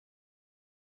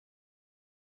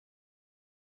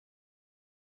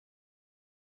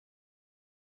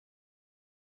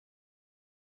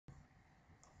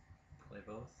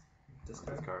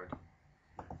Discard.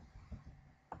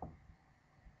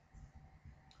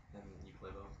 And you play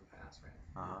both and pass, right?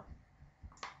 Uh-huh.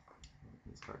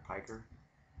 Discard Piker.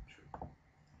 Sure.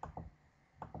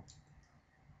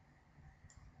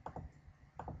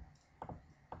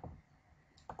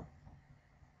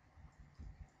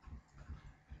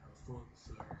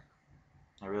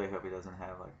 I really hope he doesn't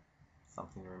have like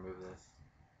something to remove this.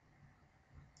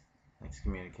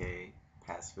 Excommunicate,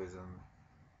 pacifism.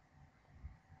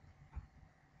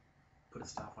 Put a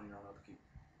stop on your own upkeep.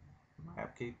 My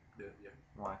upkeep? Do it, yeah.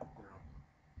 Why? No.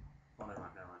 Oh, never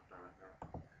mind.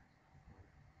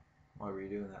 Why were you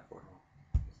doing that for?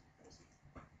 We'll see.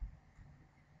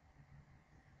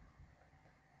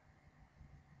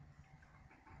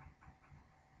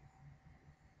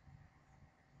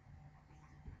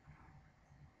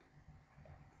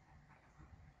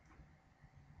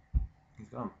 He's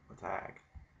gonna attack.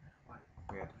 Why?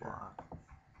 We have to block.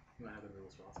 You might have a move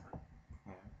as well, it's fine.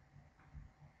 Yeah.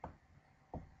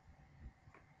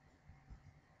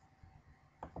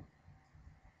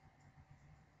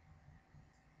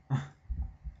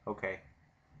 Okay.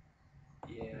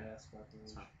 Yeah, smart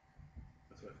move.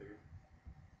 That's what I figured.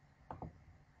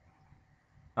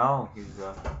 Oh, he's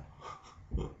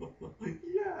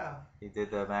yeah. he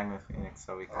did the Magma Phoenix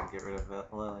so we can get rid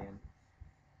of Lillian.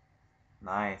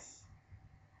 Nice.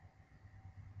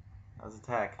 That was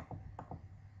attack.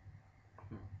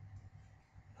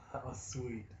 That was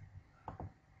sweet.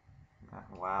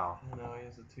 Wow. And now he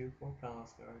has a 2/4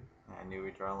 Palace Guard. I knew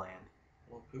we'd draw land.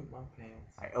 Well, poop my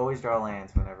pants. I always draw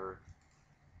lands whenever.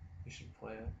 You should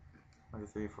play it. 1, 2,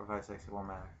 3, 4, 5, 6, it won't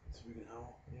matter. So we can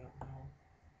howl? Yeah, no.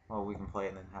 Well, we can play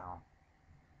it and then howl.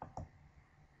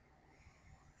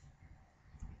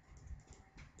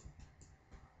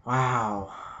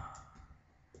 Wow.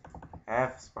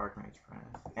 F Spark Mage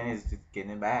Apprentice. And he's just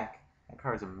getting it back. That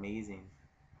card's amazing.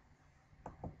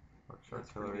 Works That's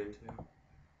artillery. pretty good too.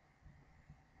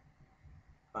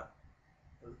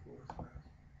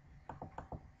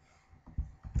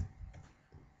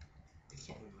 You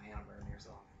can't even mana burn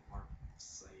yourself anymore.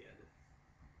 Say it.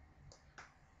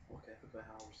 Okay, if I play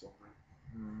howl, we're still fine.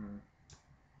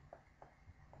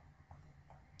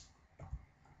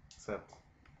 Except,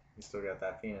 you still got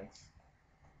that Phoenix.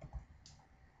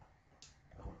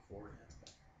 I went forward yet.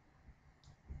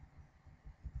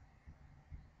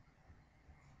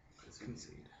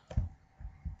 Concede.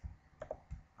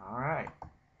 Alright.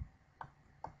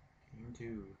 Game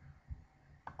 2.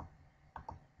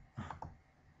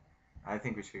 I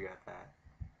think we should get that.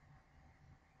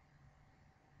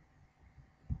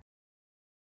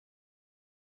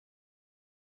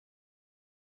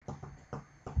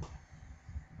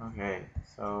 Okay,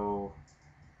 so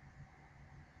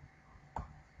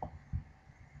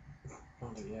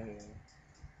Oh, yeah.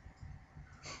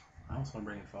 I also want to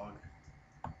bring in fog.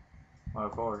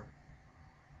 what for?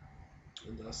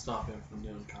 It does stop him from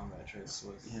doing combat traits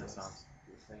with Yeah, sounds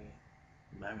the thingy.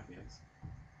 Magma Phoenix.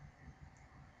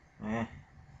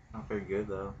 Not very good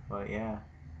though, but yeah.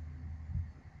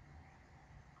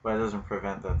 But it doesn't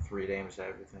prevent the 3 damage to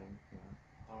everything. You know?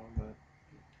 Oh, but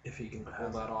if he can pull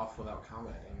that off without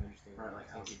combat damage, then Right, like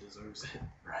I think he deserves it.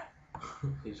 Right.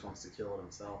 He just wants to kill it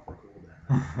himself or cool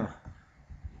that.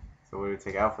 So what do we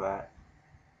take out for that?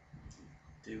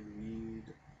 Do we need...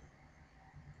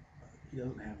 He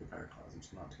doesn't have the fire closet,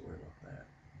 so not too worried about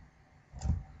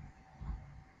that.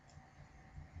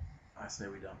 I say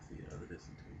we dump the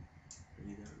distant two. Do we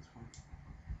need that at this point?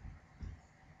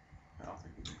 I don't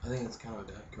think we do. I think it's kind of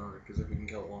a dead card, because if he can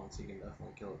kill it once, he can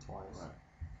definitely kill it twice. Right.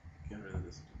 Get rid of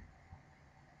this.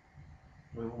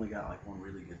 We've only got like one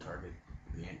really good target,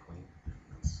 the Ant Queen.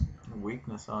 That's,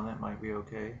 Weakness on it might be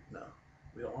okay. No,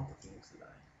 we don't want the Phoenix to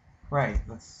die. Right,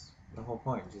 that's the whole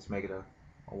point. Just make it a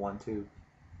 1/2.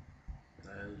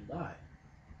 It'll die.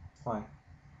 Why?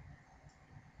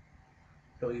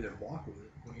 He'll either block with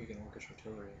it, Or he can orcish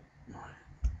artillery.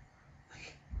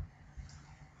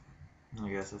 I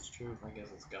guess that's true. I guess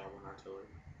it's goblin artillery.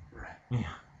 Right.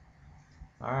 Yeah.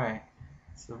 Alright.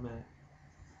 Submit.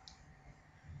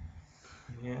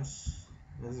 Yes.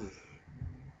 This is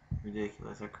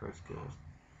ridiculous. That card's good.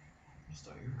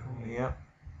 Start your card. Yep.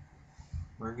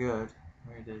 We're good.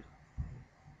 We did.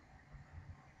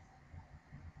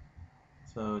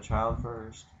 So, child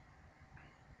first.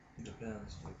 It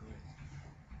depends.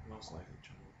 Most likely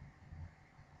child.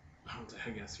 I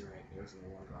guess you're right. There's no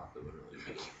one drop that would really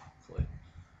make you play.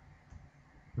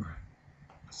 Right.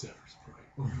 Severus Pride.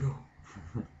 Oh no.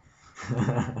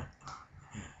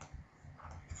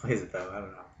 Plays it though, I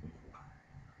don't know.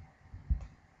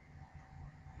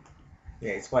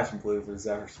 Yeah, he's splashing blue for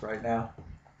Zephyr right now.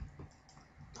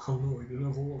 Oh no, he didn't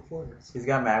have a lot of players. He's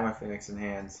got Magma Phoenix in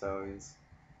hand, so he's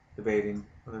debating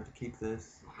whether to keep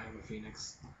this. Magma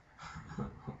Phoenix.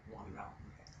 One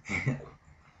mountain.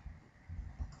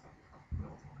 No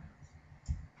plans.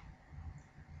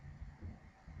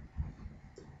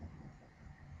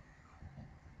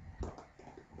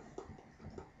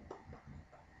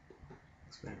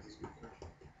 Experience is weaker.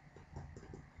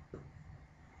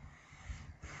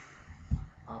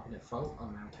 Opponent foe, a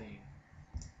mountain.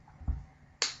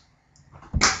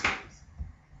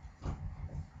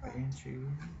 Banshee.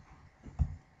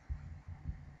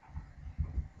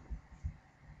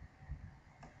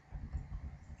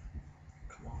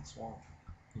 Come on, swamp.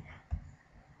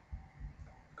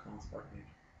 Come on, Spark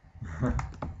Mage.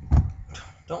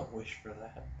 Don't wish for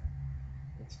that.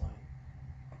 That's fine.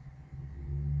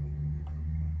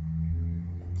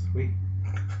 Sweet.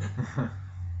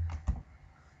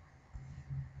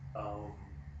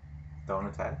 Don't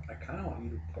attack. I kind of want you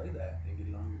to play that and get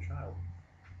it on your child.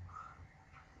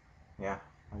 Yeah,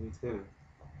 I do too.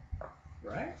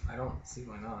 Right? I don't see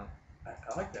why not. I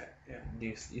like that. Yeah. Do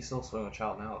you still swing a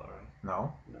child now, though, right?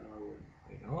 No. No, I wouldn't.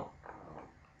 You know what?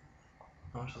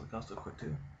 How much does it cost to equip 2?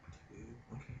 2.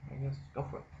 Okay, I guess. Go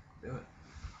for it. Do it.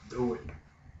 Do it.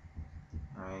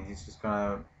 I mean, he's just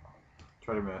gonna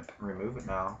try to remove it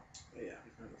now. Yeah,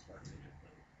 he's not a Spark Mage.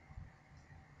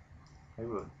 He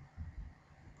would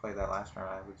play that last round,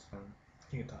 I would assume.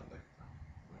 You can talk back.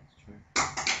 That's true.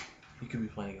 You could be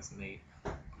playing against Nate.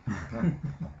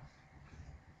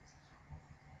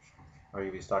 Or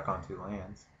you'd be stuck on 2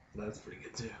 lands. That's pretty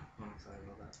good too. I'm excited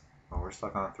about that. Well, we're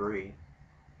stuck on 3.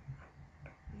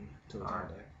 To a Alright.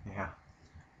 deck. Yeah.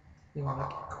 They were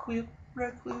like, equip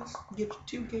reckless, get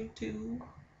you 2K2.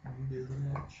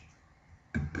 Biznatch.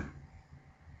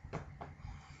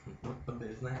 A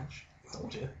biznatch.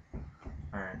 Told you.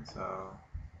 Alright, so.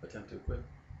 Attempt to equip.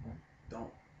 Yeah. Don't.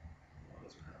 Well, it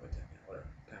doesn't matter. Attack. Yeah, whatever.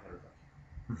 Time whatever.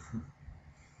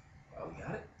 Oh, we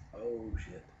got it? Oh,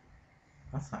 shit.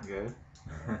 That's not good.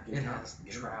 It has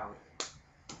trout.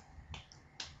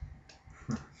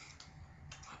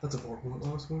 That's a 4-point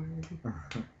loss for you.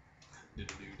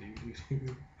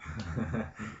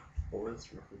 Boris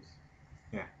Ripples.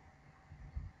 Yeah.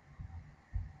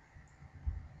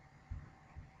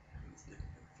 He's getting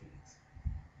the Phoenix.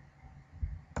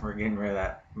 We're getting rid of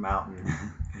that mountain.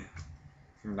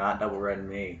 You're not double redding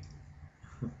me.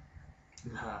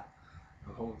 Nah.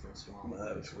 I'm hoping for a swamp. Well,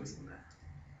 that was worse than that.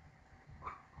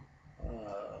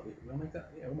 We'll make that.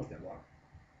 Yeah, we'll make that block.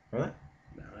 Really?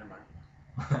 No, never mind.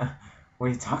 What are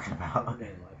you talking We're about?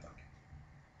 getting life. Fuck.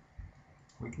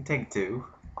 We can take 2. You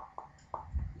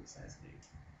assassinate.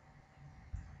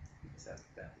 You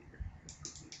assassinate that leader.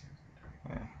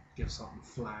 Yeah. Give something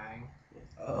flying.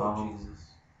 Oh, Jesus.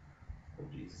 Oh,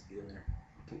 Jesus. Get in there.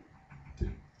 2.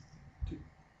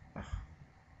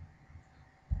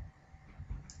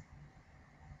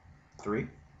 3?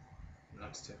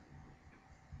 That's 2.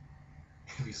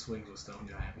 If he swings with Stone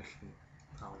Giant, we can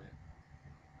pound it.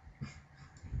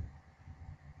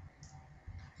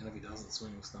 And if he doesn't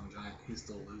swing with Stone Giant, he's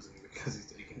still losing because he's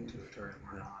taking 2 a turn.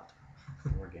 We're not.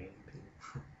 We're gaining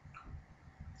 2.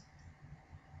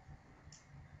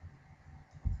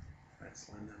 Alright,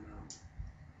 slime them out.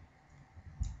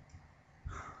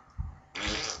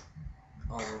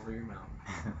 All over your mountain.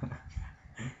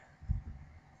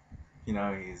 You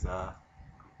know, he's got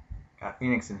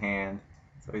Phoenix in hand,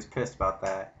 so he's pissed about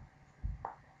that.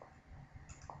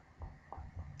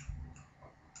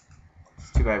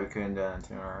 It's too bad we couldn't have done it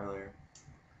to him earlier.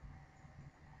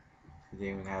 We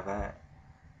didn't even have that.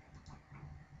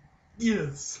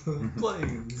 Yes!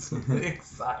 Planes!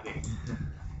 Exciting!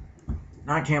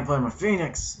 Now I can't play my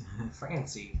Phoenix!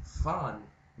 Fancy. Fun.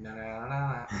 Na na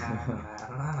na na na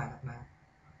na na na.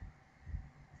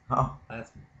 Oh,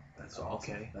 That's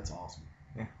awesome. Okay. That's awesome.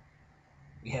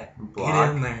 Yeah. block.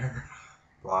 Get in there.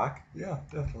 Block? Yeah,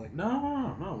 definitely.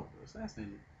 No.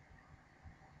 Assassinated.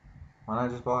 Why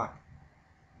not just block?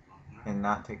 And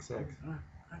not take 6? Alright.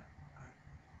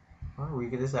 Or we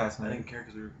could I assassinate. didn't care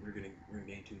because we're gonna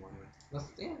gain 2 more anyway.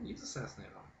 Yeah, you just assassinate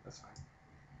him. That's fine.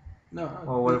 No.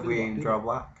 Well, what if do we block, do draw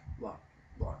block. block?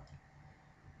 Block.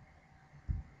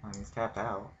 I mean, he's tapped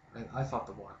out. I thought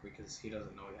the block because he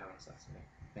doesn't know we have an assassinate.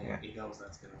 And Yeah. he knows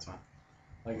that's gonna. That's fine.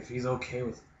 Like, if he's okay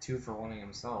with 2 for winning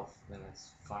himself, then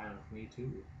it's fine with me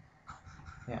too.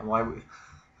 Yeah, why would...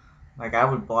 Like, I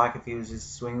would block if he was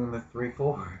just swinging the 3-4.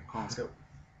 Come on, let's go.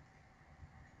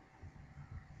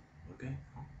 Okay.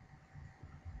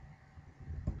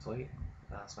 Sweet.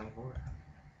 Swing forward.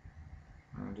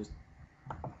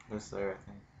 Just there, I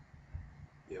think.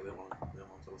 Yeah, we don't want to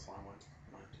throw the slime one.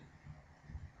 We don't have to.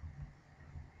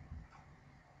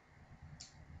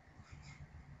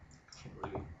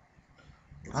 bleeding.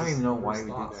 I don't even know why First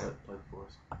we did thoughts. that. Blood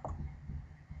force.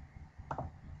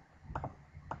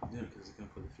 Yeah, because he's gonna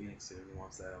put the Phoenix there and he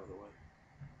wants that out of the way.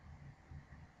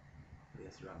 He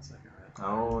has to round second, right?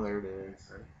 Oh, there it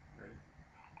is. Ready? Ready?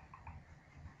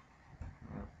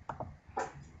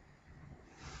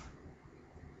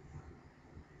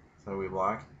 So we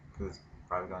block because it's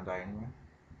probably gonna die anyway.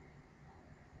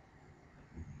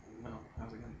 No.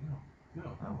 How's it gonna? No. No.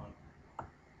 Hold on.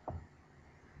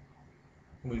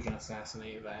 We can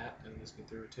assassinate that and just get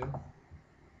through it too.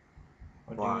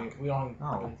 Or do Block. we don't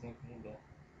No. really think we need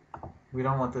to. We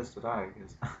don't want this to die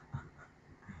because